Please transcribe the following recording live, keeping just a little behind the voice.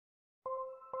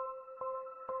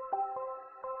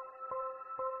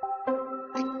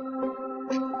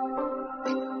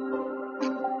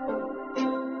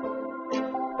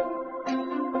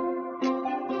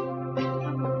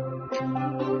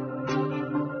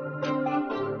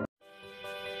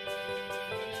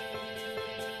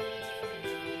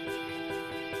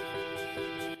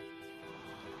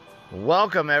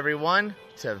Welcome everyone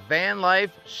to Van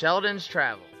Life Sheldon's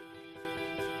Travel.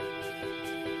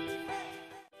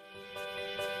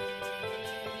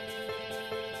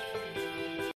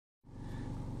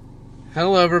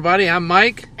 Hello everybody, I'm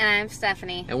Mike. And I'm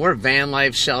Stephanie. And we're Van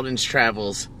Life Sheldon's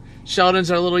Travels.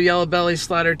 Sheldon's our little yellow belly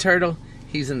slider turtle.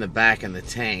 He's in the back in the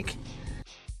tank.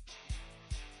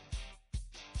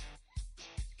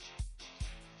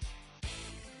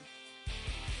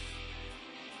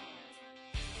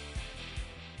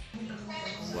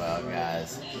 Well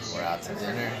guys, we're out to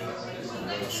dinner.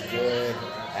 It looks good.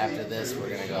 After this we're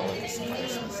gonna go look at some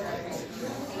Christmas lights.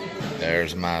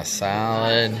 There's my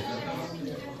salad.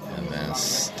 And then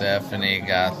Stephanie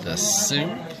got the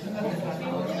soup.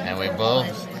 And we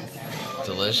both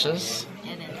delicious.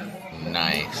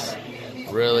 Nice.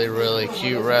 Really, really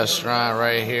cute restaurant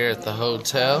right here at the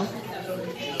hotel.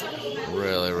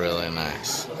 Really, really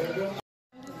nice.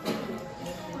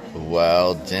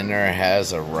 Well, dinner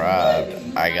has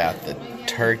arrived. I got the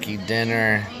turkey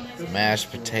dinner,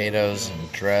 mashed potatoes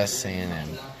and dressing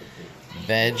and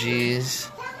veggies.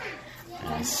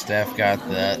 And Steph got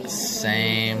that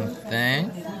same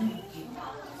thing.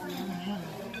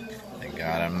 They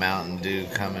got a Mountain Dew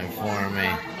coming for me.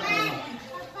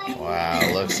 Wow,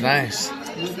 looks nice.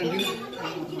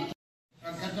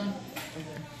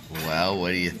 Well,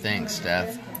 what do you think,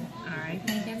 Steph? I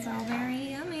think it's all very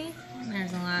yummy.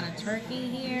 There's a lot of turkey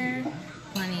here,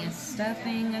 plenty of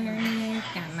stuffing underneath,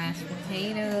 got mashed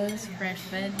potatoes, fresh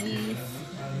veggies,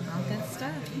 all good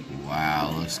stuff.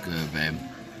 Wow, looks good, babe.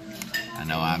 I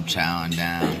know I'm chowing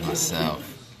down myself.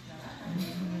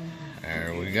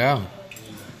 There we go.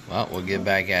 Well, we'll get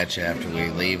back at you after we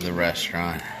leave the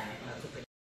restaurant.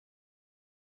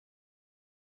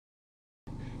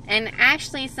 And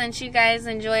actually, since you guys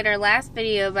enjoyed our last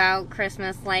video about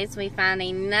Christmas lights, we found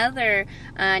another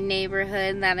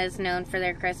neighborhood that is known for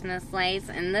their Christmas lights.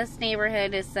 And this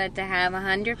neighborhood is said to have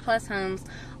 100+ homes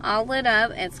all lit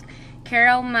up. It's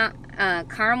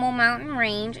Carmel Mountain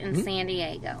Range in San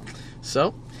Diego.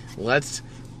 So,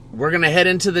 we're going to head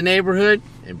into the neighborhood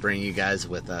and bring you guys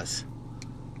with us.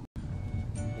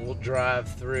 We'll drive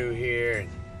through here and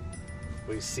if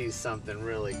we see something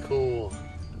really cool,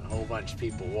 a whole bunch of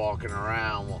people walking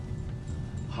around, we'll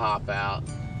hop out.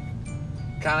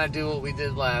 Kind of do what we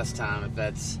did last time, if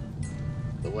that's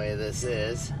the way this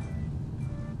is.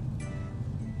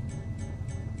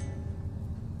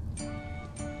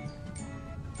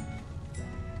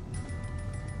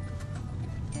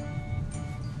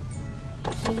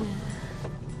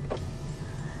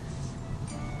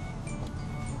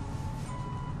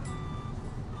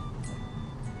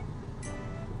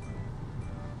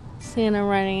 Santa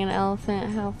riding an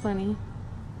elephant, how funny.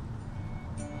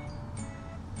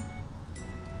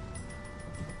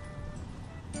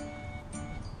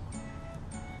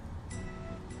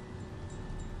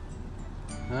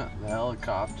 The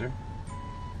helicopter.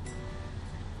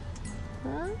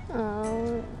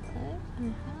 Oh.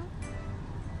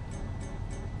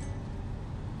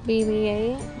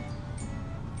 BB-8.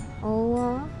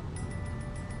 Ola.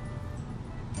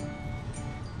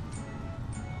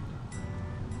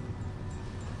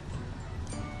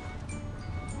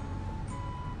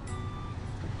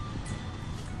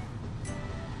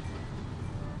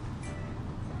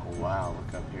 Oh, wow,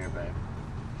 look up here, babe.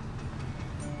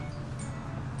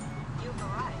 You've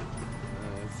arrived.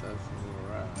 It says we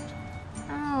arrived.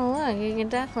 Oh, look, you can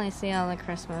definitely see all the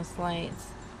Christmas lights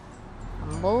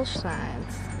on both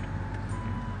sides.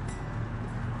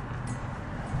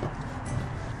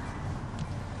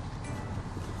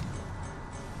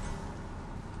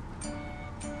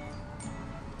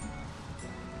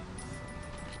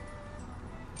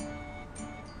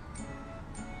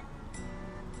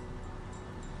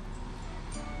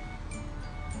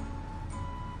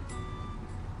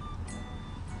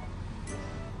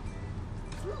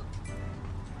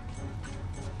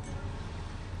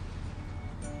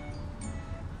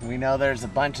 We know there's a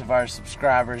bunch of our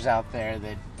subscribers out there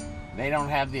that they don't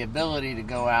have the ability to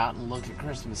go out and look at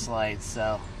Christmas lights,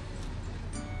 so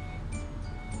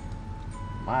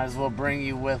might as well bring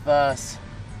you with us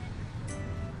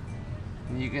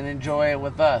and you can enjoy it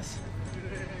with us.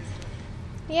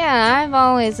 Yeah, I've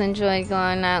always enjoyed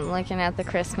going out and looking at the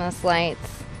Christmas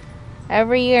lights.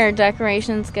 Every year,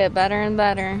 decorations get better and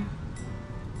better.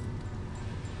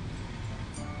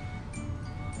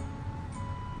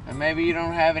 And maybe you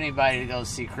don't have anybody to go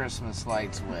see Christmas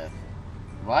lights with.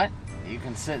 What? You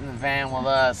can sit in the van with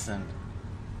us and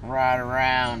ride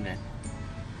around and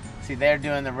see they're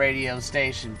doing the radio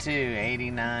station too,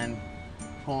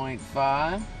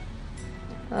 89.5. It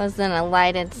was in a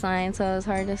lighted sign, so it was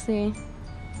hard to see.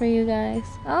 for you guys.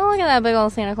 Oh, look at that big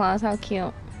old Santa Claus. How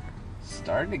cute.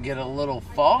 Starting to get a little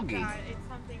foggy.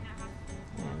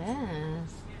 It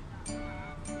is.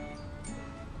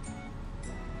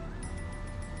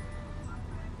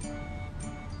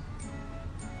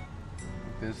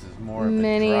 This is more of a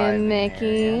Minnie and driving Mickey.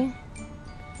 area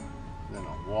than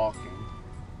a walking.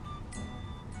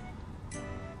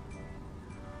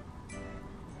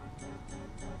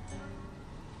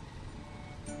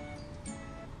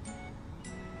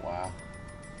 Wow.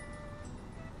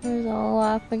 There's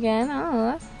Olaf again.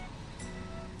 Oh, that's...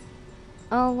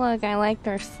 Oh, look, I like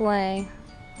their sleigh.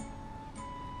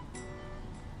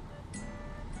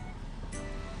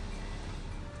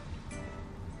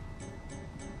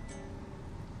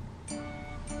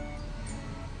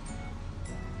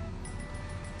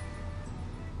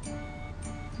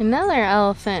 Another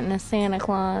elephant and a Santa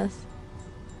Claus.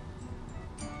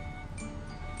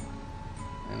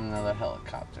 And another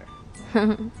helicopter.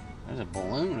 There's a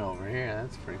balloon over here.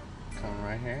 That's pretty coming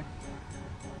right here.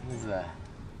 What is that?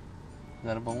 Is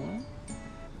that a balloon?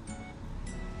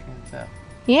 Can't tell.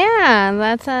 Yeah,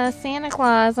 that's a Santa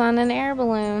Claus on an air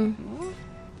balloon.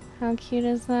 How cute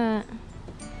is that?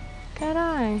 Good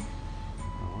eye.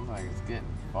 It looks like it's getting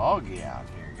foggy out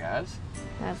here, guys.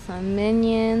 Got some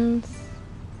minions.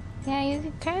 Yeah, you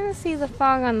can kind of see the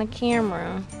fog on the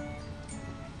camera.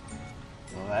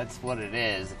 Well, that's what it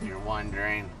is, if you're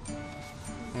wondering.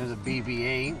 There's a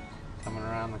BB-8 coming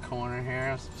around the corner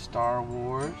here. Some Star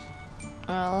Wars.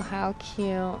 Oh, how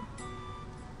cute.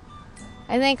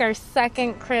 I think our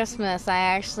second Christmas, I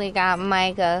actually got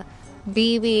Mike a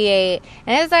BB-8.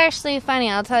 And it's actually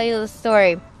funny. I'll tell you the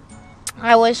story.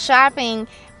 I was shopping.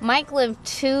 Mike lived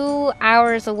 2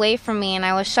 hours away from me, and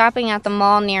I was shopping at the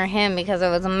mall near him because it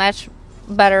was a much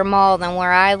better mall than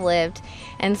where I lived.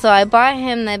 And so I bought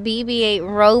him the BB-8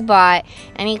 robot,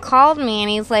 and he called me, and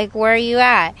he's like, "Where are you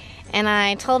at?" And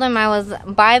I told him I was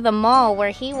by the mall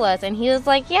where he was, and he was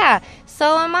like, "Yeah,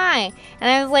 so am I."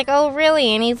 And I was like, "Oh, really?"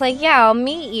 And he's like, "Yeah, I'll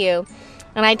meet you."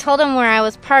 And I told him where I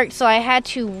was parked, so I had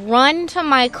to run to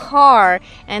my car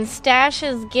and stash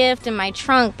his gift in my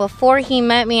trunk before he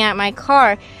met me at my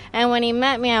car. And when he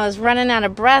met me, I was running out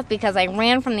of breath because I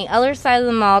ran from the other side of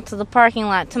the mall to the parking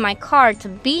lot to my car to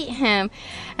beat him.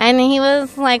 And he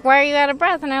was like, "Why are you out of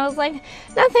breath?" And I was like,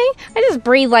 "Nothing. I just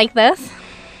breathe like this."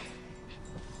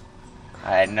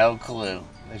 I had no clue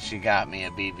that she got me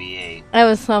a BB-8. It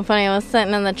was so funny. I was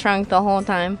sitting in the trunk the whole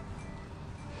time.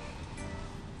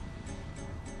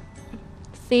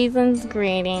 Season's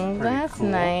greetings. Pretty That's cool.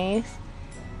 nice.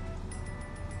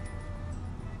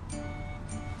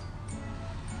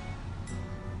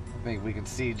 I think we can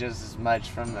see just as much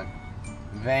from the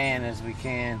van as we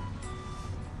can.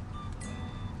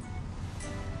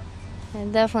 I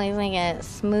definitely think it's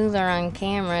smoother on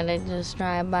camera to just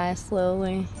drive by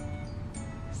slowly.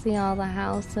 See all the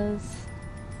houses.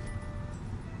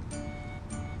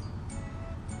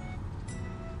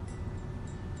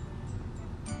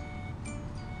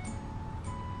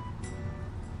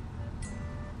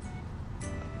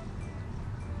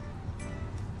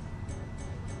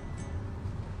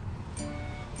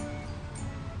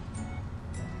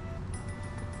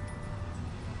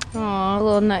 Aw, a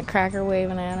little nutcracker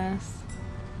waving at us.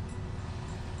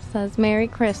 Says Merry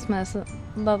Christmas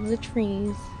above the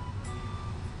trees.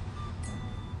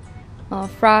 Oh,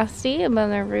 Frosty above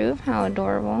their roof. How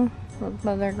adorable.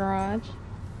 Above their garage.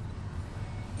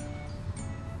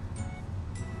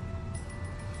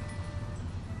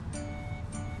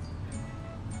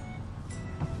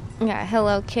 Got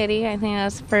Hello Kitty. I think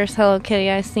that's the first Hello Kitty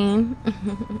I've seen.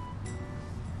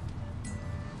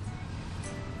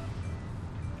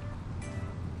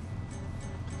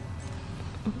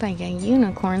 Looked like a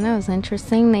unicorn. That was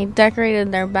interesting. They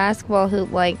decorated their basketball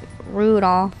hoop like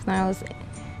Rudolph. That was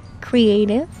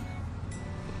creative.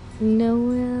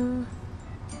 Noel.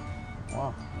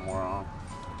 Wow, we're on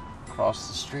across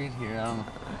the street here. I don't know.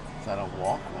 Is that a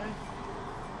walkway?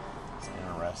 It's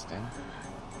interesting.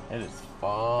 It is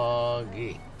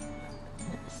foggy.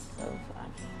 It's so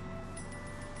foggy.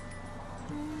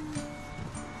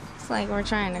 It's like we're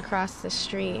trying to cross the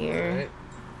street here. Right?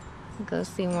 Go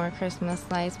see more Christmas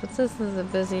lights, but this is a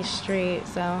busy street,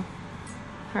 so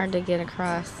hard to get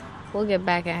across. We'll get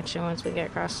back at you once we get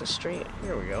across the street.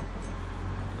 Here we go.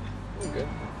 We're good.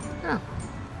 Oh,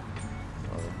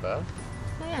 Wasn't bad.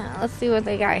 yeah, let's see what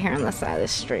they got here on the side of the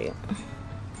street.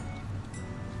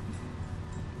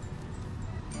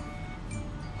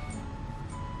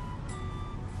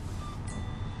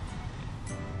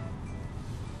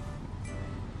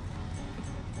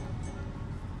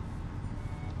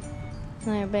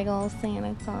 Another big old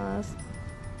Santa Claus.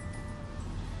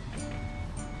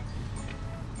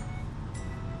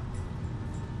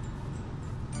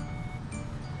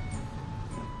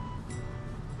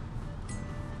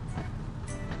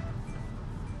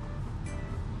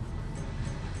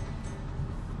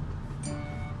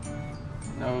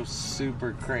 no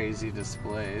super crazy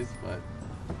displays, but...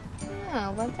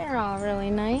 Oh, but they're all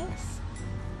really nice.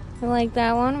 I like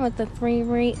that one with the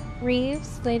 3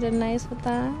 reefs. They did nice with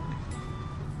that.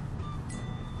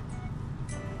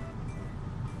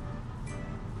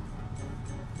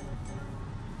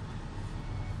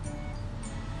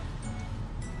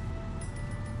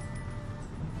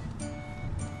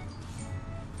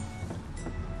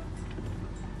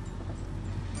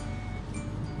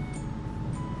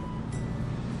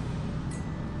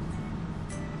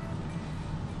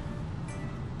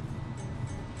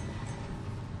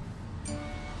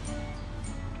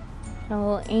 A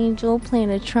little angel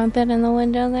playing a trumpet in the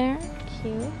window there.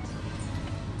 Cute.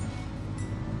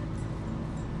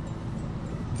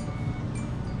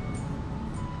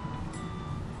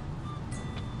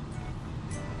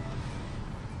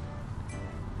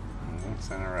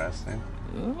 That's interesting.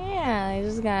 Yeah, they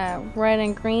just got red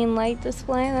and green light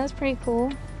display. That's pretty cool.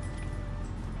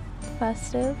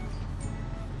 Festive.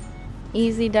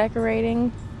 Easy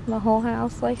decorating the whole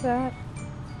house like that.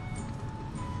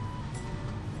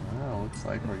 Looks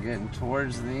like we're getting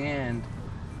towards the end.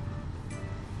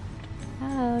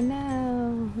 Oh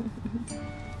no.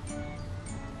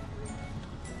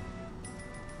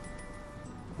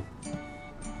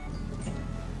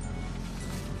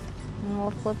 And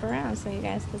we'll flip around so you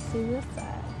guys can see this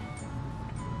side.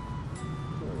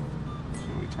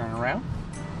 Should we turn around?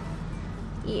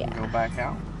 Yeah. Go back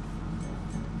out?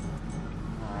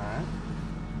 Alright.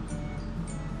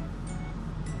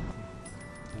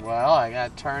 Well, I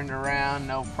got turned around,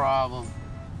 no problem.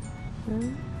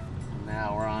 Hmm?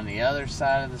 Now we're on the other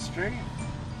side of the street.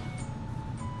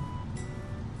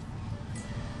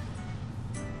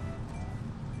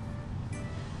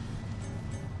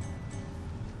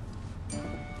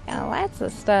 Got lots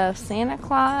of stuff. Santa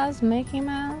Claus, Mickey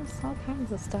Mouse, all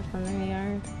kinds of stuff in their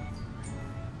yard.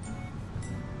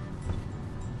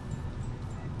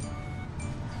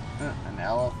 An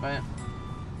elephant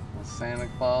with Santa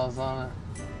Claus on it.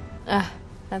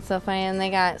 That's so funny. And they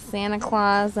got Santa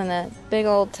Claus and a big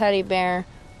old teddy bear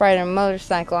riding a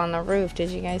motorcycle on the roof. Did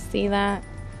you guys see that?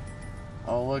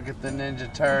 Oh, look at the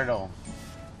Ninja Turtle.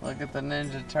 Look at the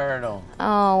Ninja Turtle.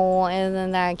 Oh,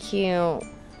 isn't that cute? I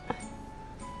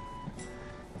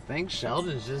think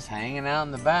Sheldon's just hanging out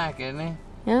in the back, isn't he?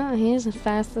 Yeah, he's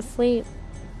fast asleep.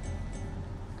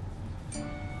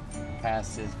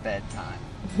 Past his bedtime.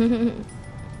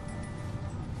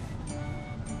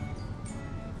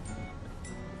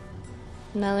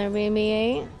 Another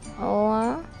BB-8.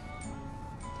 Oh,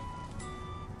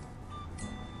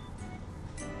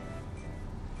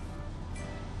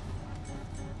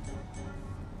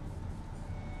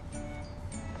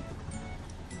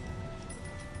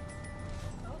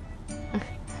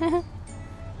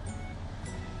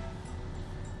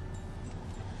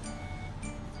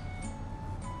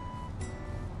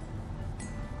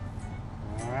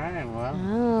 Alright, well.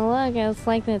 oh, look, it's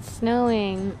like it's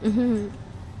snowing.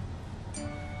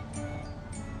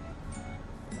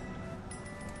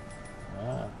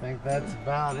 I think that's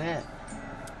about it.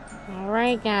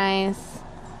 Alright, guys.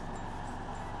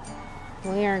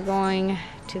 We are going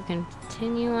to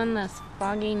continue on this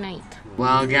foggy night.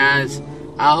 Well, guys,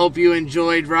 I hope you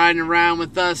enjoyed riding around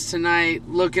with us tonight,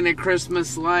 looking at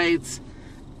Christmas lights.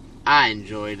 I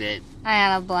enjoyed it. I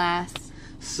had a blast.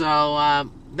 So,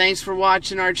 thanks for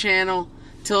watching our channel.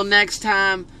 Till next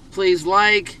time, please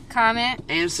like, comment,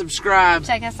 and subscribe.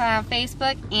 check us out on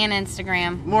Facebook and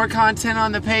Instagram. More content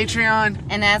on the Patreon.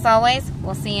 And as always,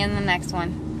 we'll see you in the next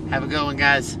one. Have a good one,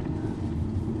 guys.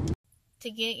 To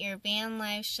get your Van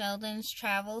Life Sheldon's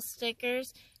travel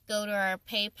stickers, go to our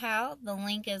PayPal. The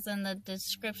link is in the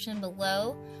description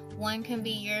below. One can be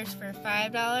yours for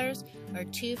 $5 or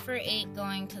 2 for $8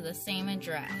 going to the same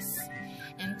address.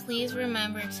 And please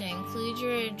remember to include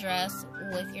your address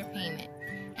with your payment.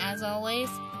 As always,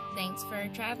 thanks for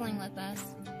traveling with us.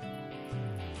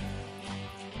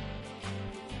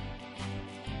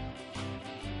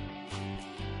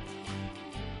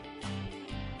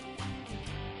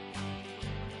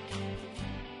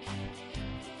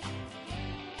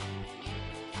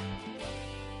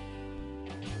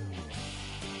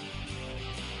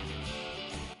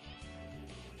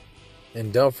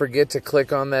 And don't forget to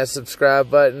click on that subscribe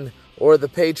button or the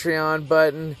Patreon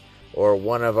button or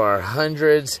one of our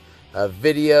hundreds of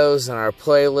videos in our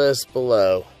playlist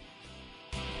below.